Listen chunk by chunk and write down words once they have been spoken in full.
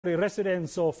The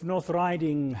residents of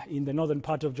Northriding in the northern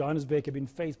part of Johannesburg have been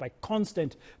faced by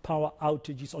constant power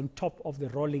outages on top of the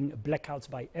rolling blackouts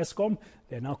by Eskom.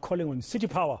 They are now calling on City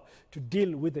Power to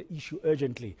deal with the issue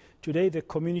urgently. Today, the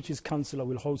community's councillor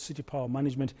will hold City Power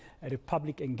management at a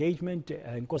public engagement.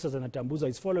 Nkosazana Dambuza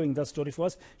is following that story for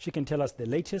us. She can tell us the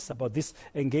latest about this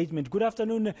engagement. Good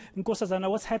afternoon,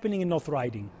 Nkosazana. What's happening in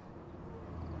Northriding?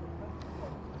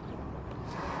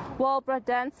 Well,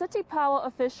 Bradan, City Power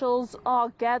officials are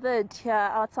gathered here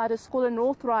outside a school in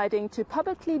Northriding to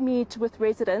publicly meet with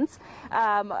residents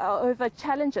over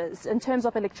challenges in terms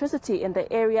of electricity in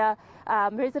the area.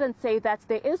 Residents say that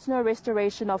there is no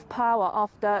restoration of power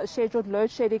after scheduled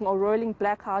load shedding or rolling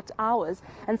blackout hours.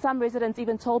 And some residents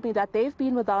even told me that they've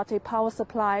been without a power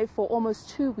supply for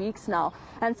almost 2 weeks now.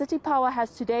 And City Power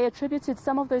has today attributed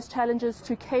some of those challenges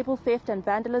to cable theft and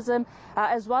vandalism,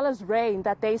 as well as rain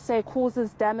that they say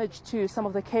causes damage to some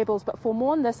of the cables. But for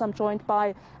more on this, I'm joined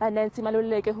by Nancy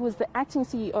Maluleke, who is the acting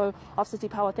CEO of City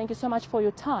Power. Thank you so much for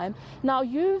your time. Now,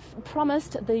 you've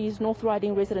promised these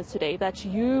Northriding residents today that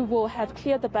you will have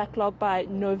cleared the backlog by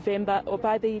November, or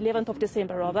by the 11th of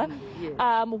December rather.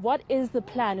 Yes. What is the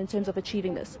plan in terms of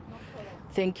achieving this?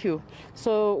 Thank you.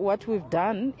 So what we've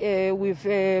done, we've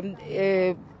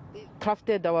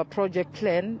crafted our project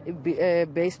plan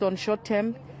based on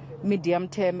short-term,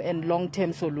 medium-term and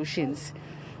long-term solutions.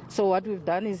 So what we've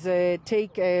done is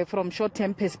take from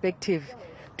short-term perspective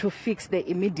to fix the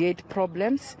immediate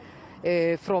problems,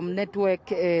 from network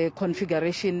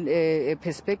configuration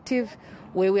perspective,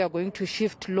 where we are going to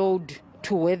shift load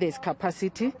to where there's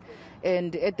capacity,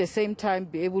 and at the same time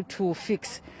be able to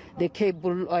fix the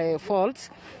cable faults.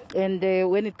 And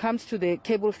when it comes to the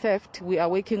cable theft, we are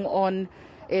working on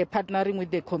partnering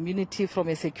with the community from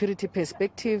a security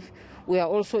perspective. We are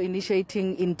also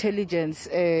initiating intelligence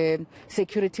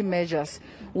security measures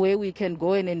where we can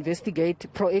go and investigate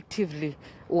proactively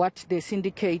what the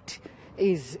syndicate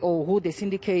is or who the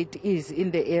syndicate is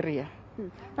in the area.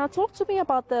 Now, talk to me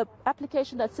about the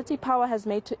application that City Power has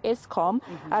made to Eskom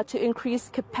to increase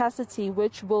capacity,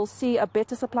 which will see a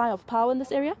better supply of power in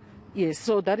this area? Yes,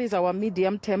 so that is our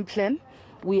medium-term plan.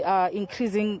 We are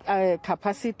increasing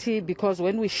capacity because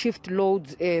when we shift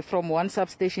loads from one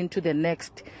substation to the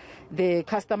next, the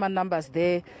customer numbers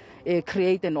there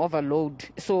create an overload.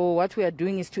 So what we are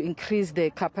doing is to increase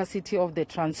the capacity of the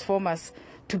transformers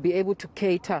to be able to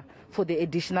cater for the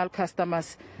additional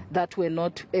customers that were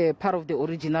not part of the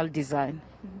original design.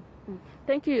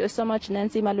 Thank you so much,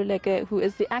 Nancy Maluleke, who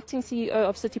is the acting CEO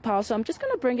of City Power. So I'm just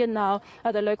going to bring in now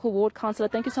the local ward councillor.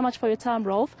 Thank you so much for your time,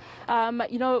 Rolf.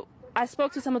 I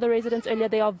spoke to some of the residents earlier.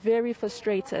 They are very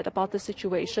frustrated about the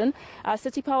situation.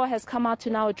 City Power has come out to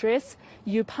now address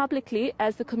you publicly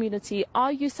as the community.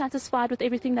 Are you satisfied with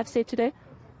everything they've said today?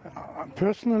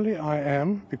 Personally, I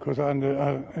am, because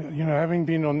having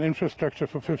been on infrastructure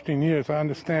for 15 years, I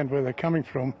understand where they're coming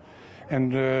from,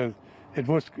 and it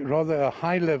was rather a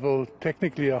high-level,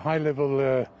 technically a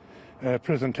high-level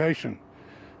presentation.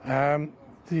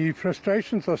 The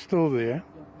frustrations are still there,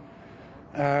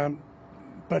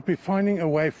 but we're finding a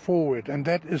way forward, and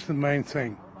that is the main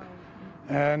thing.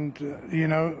 And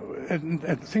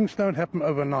things don't happen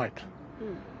overnight.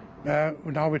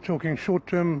 Now we're talking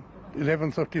short-term,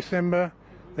 11th of December,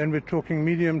 then we're talking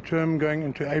medium term going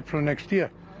into April next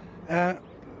year.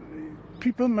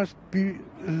 People must be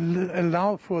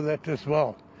allowed for that as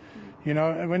well. You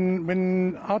know,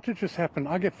 when outages happen,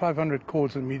 I get 500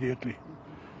 calls immediately.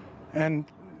 And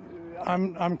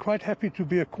I'm quite happy to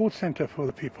be a call center for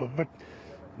the people, but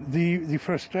the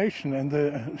frustration and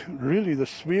really the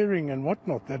swearing and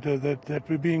whatnot that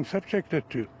we're being subjected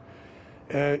to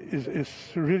is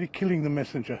really killing the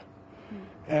messenger.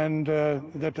 And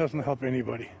that doesn't help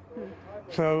anybody.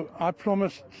 So I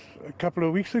promised a couple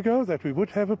of weeks ago that we would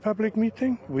have a public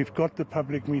meeting. We've got the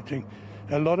public meeting.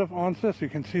 A lot of answers. You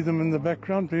can see them in the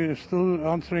background. We're still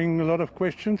answering a lot of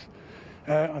questions.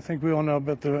 I think we're on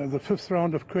about the fifth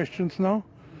round of questions now.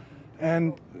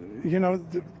 And,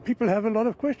 the people have a lot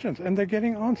of questions and they're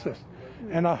getting answers.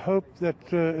 And I hope that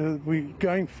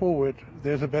going forward,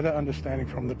 there's a better understanding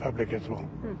from the public as well.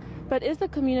 But is the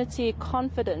community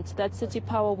confident that City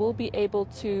Power will be able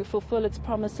to fulfill its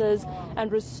promises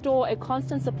and restore a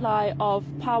constant supply of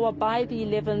power by the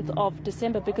 11th of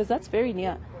December? Because that's very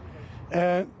near.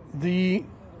 The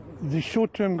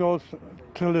short-term goals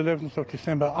till the 11th of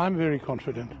December, I'm very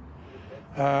confident.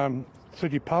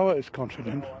 City Power is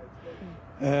confident.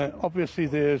 Obviously,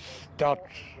 there's doubt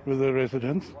with the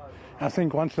residents. I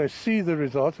think once they see the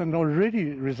results, and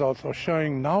already results are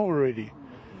showing now already,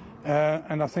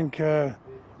 and I think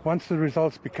once the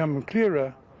results become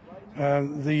clearer,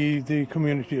 the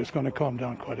community is going to calm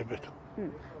down quite a bit.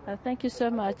 Thank you so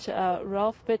much,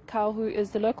 Ralph Bitkow, who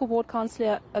is the local ward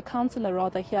councillor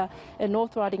here in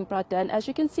Northriding, Braddan. As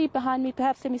you can see behind me,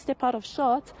 perhaps let me step out of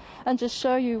shot and just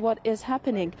show you what is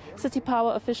happening. City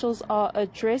Power officials are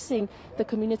addressing the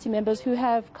community members who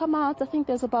have come out. I think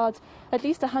there's about at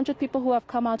least 100 people who have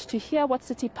come out to hear what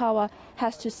City Power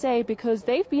has to say, because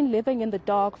they've been living in the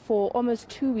dark for almost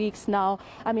 2 weeks now.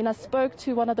 I mean, I spoke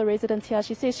to one of the residents here.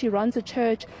 She says she runs a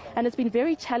church and it's been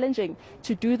very challenging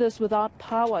to do this without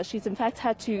power. She's in fact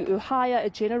had to hire a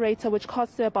generator, which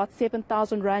costs her about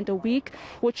 7,000 Rand a week,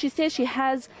 which she says she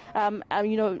has,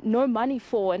 no money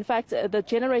for. In fact, the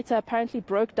generator apparently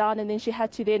broke down, and then she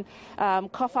had to then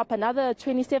cough up another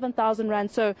 27,000 Rand.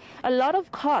 So a lot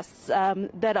of costs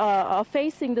that are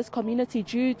facing this community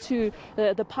due to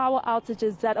the power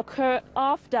outages that occur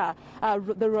after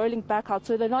the rolling blackout.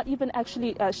 So they're not even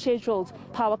actually scheduled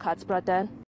power cuts, Braddan.